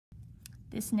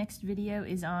This next video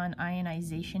is on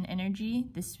ionization energy,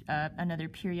 another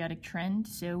periodic trend.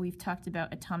 So we've talked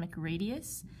about atomic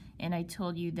radius, and I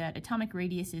told you that atomic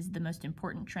radius is the most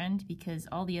important trend because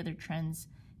all the other trends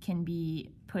can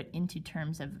be put into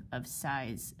terms of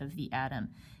size of the atom.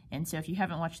 And so if you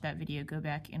haven't watched that video, go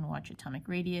back and watch atomic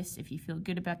radius. If you feel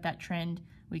good about that trend,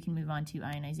 we can move on to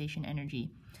ionization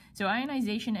energy. So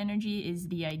ionization energy is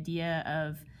the idea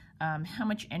of how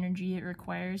much energy it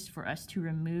requires for us to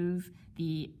remove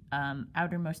the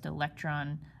outermost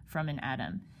electron from an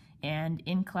atom. And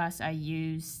in class, I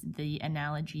use the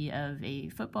analogy of a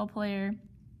football player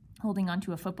holding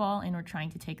onto a football, and we're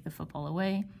trying to take the football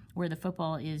away, where the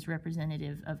football is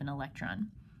representative of an electron.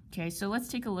 Okay, so let's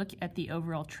take a look at the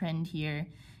overall trend here,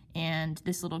 and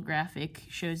this little graphic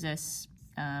shows us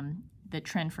the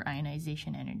trend for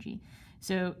ionization energy.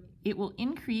 So it will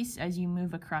increase as you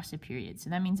move across a period. So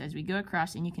that means as we go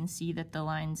across, and you can see that the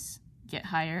lines get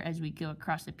higher as we go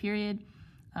across a period.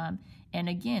 And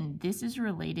again, this is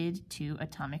related to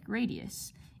atomic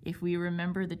radius. If we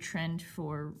remember the trend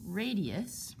for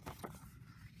radius,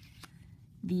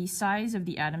 the size of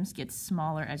the atoms gets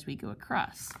smaller as we go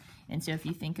across. And so if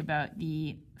you think about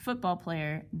the football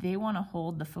player, they want to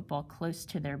hold the football close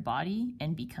to their body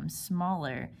and become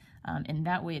smaller. And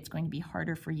that way it's going to be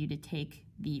harder for you to take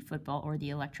the football or the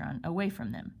electron away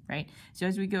from them, right? So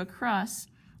as we go across,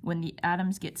 when the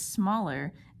atoms get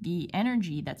smaller, the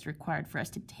energy that's required for us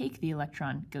to take the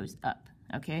electron goes up,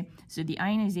 okay? So the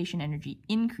ionization energy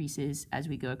increases as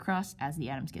we go across as the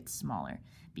atoms get smaller.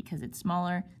 Because it's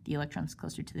smaller, the electron's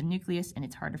closer to the nucleus, and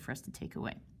it's harder for us to take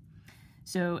away.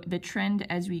 So the trend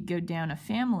as we go down a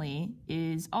family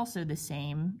is also the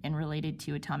same and related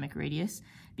to atomic radius,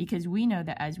 because we know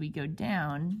that as we go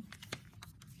down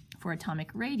for atomic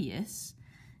radius,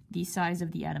 the size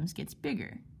of the atoms gets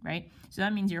bigger, right? So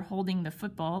that means you're holding the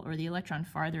football or the electron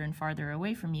farther and farther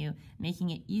away from you, making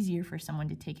it easier for someone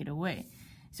to take it away.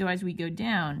 So as we go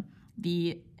down,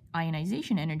 the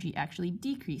ionization energy actually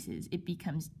decreases. It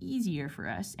becomes easier for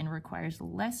us and requires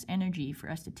less energy for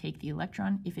us to take the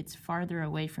electron if it's farther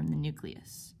away from the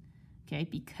nucleus, okay?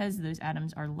 Because those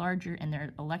atoms are larger and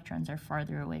their electrons are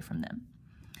farther away from them.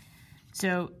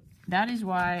 So that is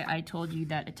why I told you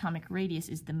that atomic radius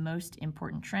is the most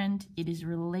important trend. It is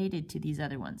related to these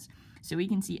other ones. So we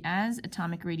can see as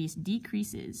atomic radius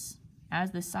decreases,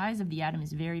 as the size of the atom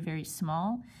is very, very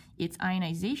small, its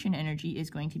ionization energy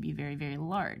is going to be very, very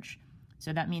large.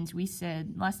 So that means we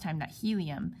said last time that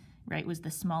helium, right, was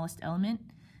the smallest element.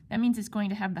 That means it's going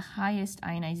to have the highest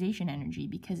ionization energy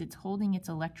because it's holding its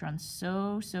electrons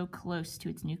so close to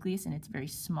its nucleus and it's very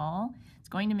small. It's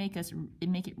going to make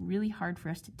it really hard for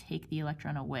us to take the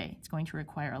electron away. It's going to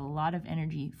require a lot of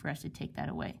energy for us to take that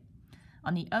away.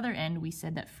 On the other end, we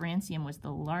said that francium was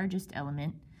the largest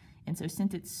element. And so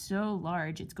since it's so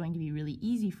large, it's going to be really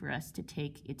easy for us to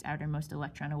take its outermost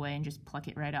electron away and just pluck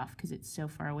it right off because it's so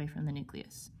far away from the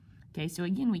nucleus. Okay, so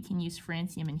again, we can use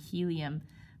francium and helium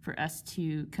for us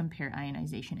to compare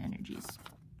ionization energies.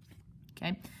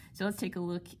 Okay, so let's take a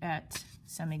look at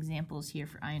some examples here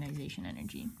for ionization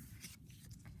energy.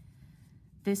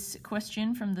 This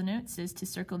question from the note says to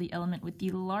circle the element with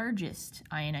the largest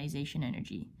ionization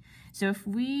energy. So if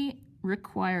we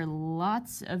require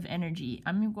lots of energy,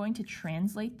 I'm going to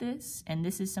translate this, and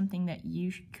this is something that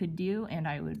you could do, and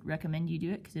I would recommend you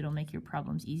do it because it'll make your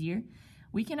problems easier.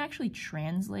 We can actually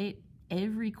translate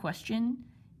every question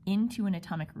into an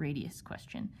atomic radius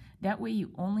question. That way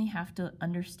you only have to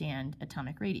understand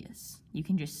atomic radius. You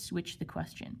can just switch the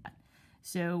question.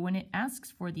 So when it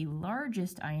asks for the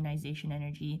largest ionization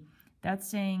energy, that's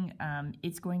saying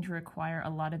it's going to require a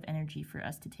lot of energy for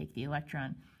us to take the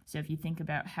electron. So if you think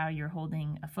about how you're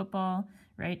holding a football,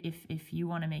 right? If you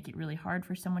want to make it really hard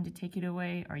for someone to take it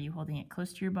away, are you holding it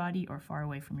close to your body or far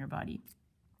away from your body?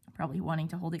 Probably wanting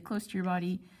to hold it close to your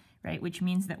body, right? Which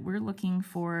means that we're looking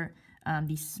for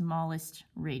the smallest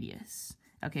radius.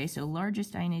 Okay, so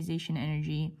largest ionization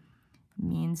energy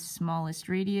means smallest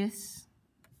radius.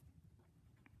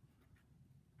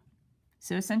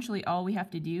 So essentially all we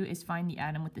have to do is find the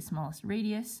atom with the smallest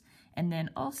radius, and then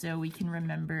also we can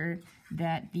remember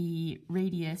that the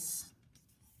radius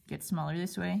gets smaller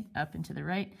this way, up and to the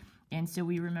right, and so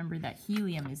we remember that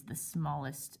helium is the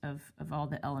smallest of all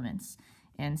the elements.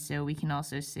 And so we can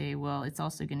also say, well, it's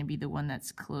also going to be the one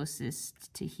that's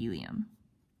closest to helium.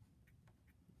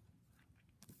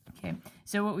 Okay,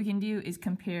 so what we can do is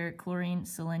compare chlorine,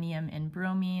 selenium, and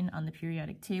bromine on the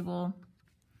periodic table.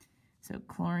 So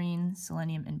chlorine,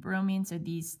 selenium, and bromine, so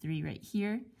these three right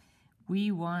here.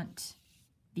 We want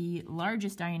the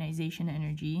largest ionization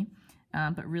energy,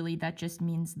 but really that just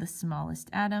means the smallest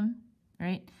atom,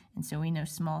 right? And so we know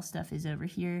small stuff is over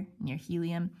here near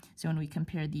helium. So when we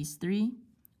compare these three,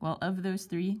 well, of those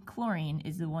three, chlorine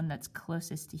is the one that's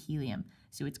closest to helium.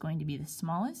 So it's going to be the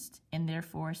smallest, and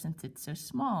therefore, since it's so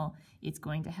small, it's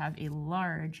going to have a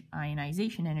large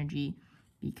ionization energy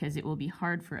because it will be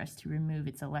hard for us to remove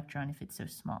its electron if it's so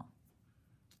small.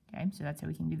 Okay, so that's how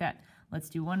we can do that. Let's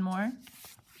do one more.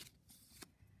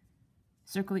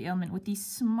 Circle the element with the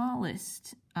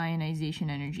smallest ionization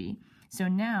energy. So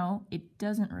now it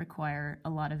doesn't require a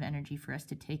lot of energy for us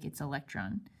to take its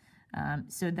electron.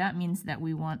 So that means that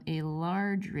we want a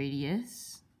large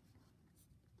radius,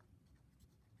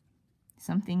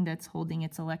 something that's holding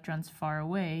its electrons far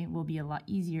away will be a lot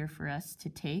easier for us to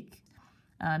take.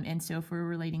 And so if we're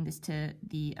relating this to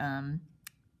the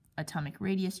atomic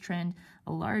radius trend,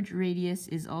 a large radius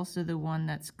is also the one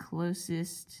that's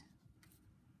closest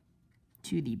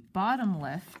to the bottom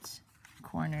left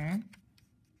corner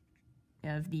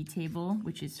of the table,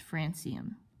 which is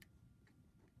francium.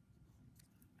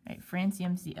 Right,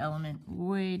 francium's the element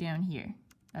way down here.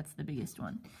 That's the biggest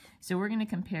one. So we're going to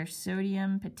compare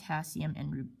sodium, potassium,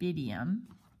 and rubidium.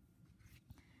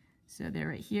 So they're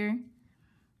right here.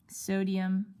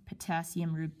 Sodium,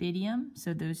 potassium, rubidium.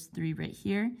 So those three right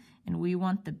here. And we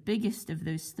want the biggest of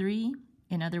those three.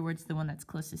 In other words, the one that's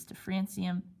closest to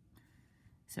francium.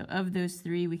 So of those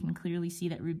three, we can clearly see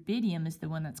that rubidium is the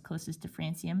one that's closest to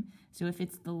francium. So if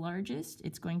it's the largest,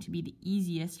 it's going to be the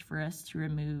easiest for us to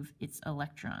remove its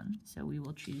electron. So we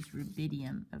will choose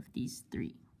rubidium of these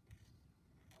three.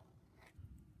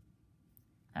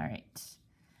 All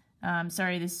right.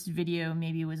 Sorry, this video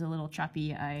maybe was a little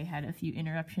choppy. I had a few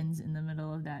interruptions in the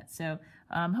middle of that. So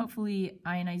hopefully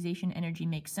ionization energy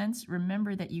makes sense.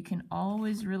 Remember that you can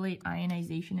always relate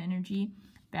ionization energy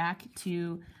back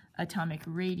to atomic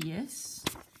radius,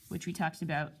 which we talked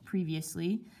about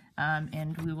previously,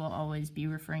 and we will always be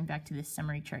referring back to this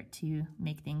summary chart to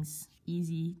make things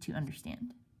easy to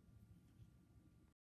understand.